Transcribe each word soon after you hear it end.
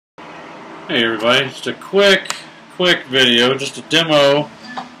Hey everybody, just a quick video, just a demo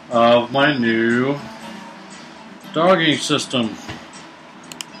of my new dogging system.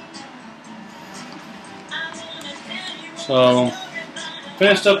 So,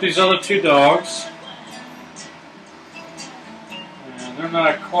 finished up these other two dogs, and they're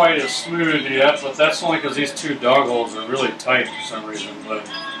not quite as smooth yet, but that's only because these two dog holes are really tight for some reason. But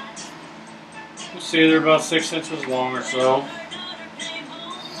you see they're about 6 inches long or so.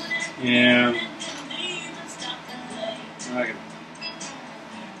 And I can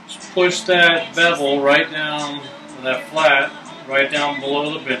just push that bevel right down, or that flat, right down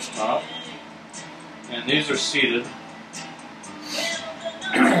below the bench top. And these are seated.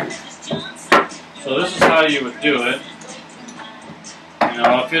 So this is how you would do it. You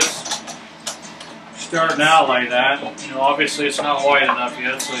know, if it's starting out like that, you know, obviously it's not wide enough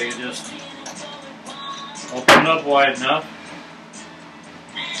yet, so you just open it up wide enough.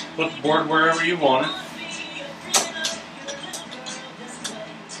 Put the board wherever you want it.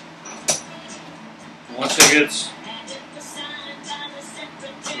 Once it gets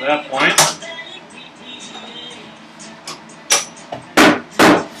to that point,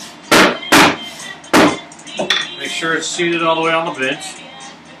 make sure it's seated all the way on the bench.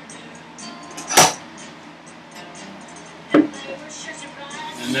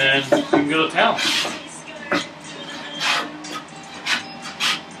 And then you can go to town.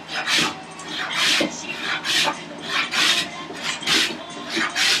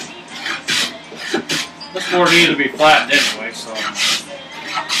 This board needs to be flattened anyway, so.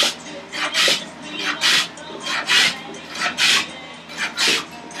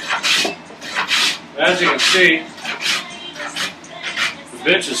 As you can see, the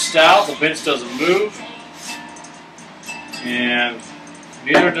bench is stout, the bench doesn't move, and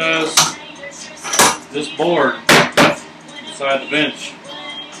neither does this board inside the bench.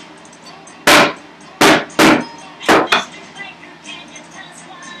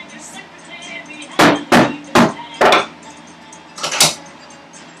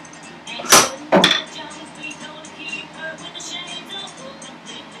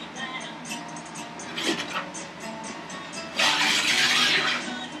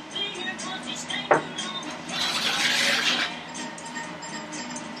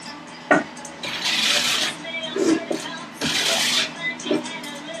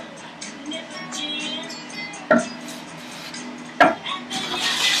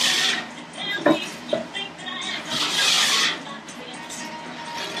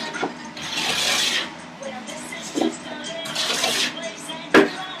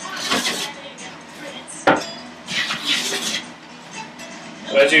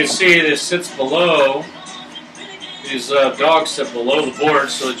 As you can see, this sits below, these dogs sit below the board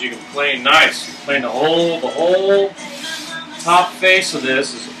so that you can plane nice. Plane the whole top face of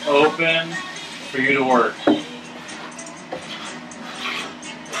this is open for you to work.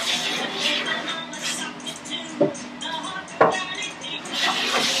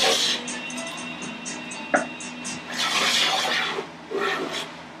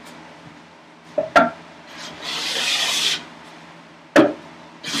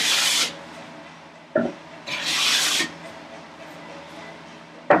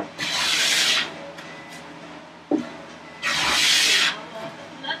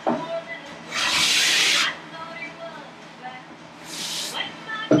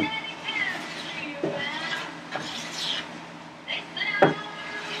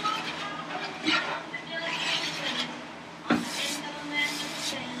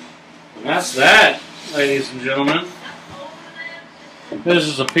 And that's that, ladies and gentlemen. This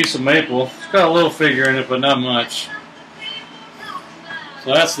is a piece of maple. It's got a little figure in it, but not much.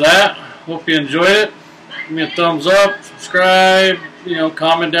 So that's that. Hope you enjoyed it. Give me a thumbs up, subscribe, you know,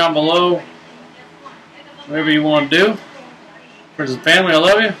 comment down below. Whatever you want to do. Friends and family, I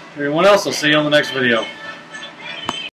love you. Everyone else, I'll see you on the next video.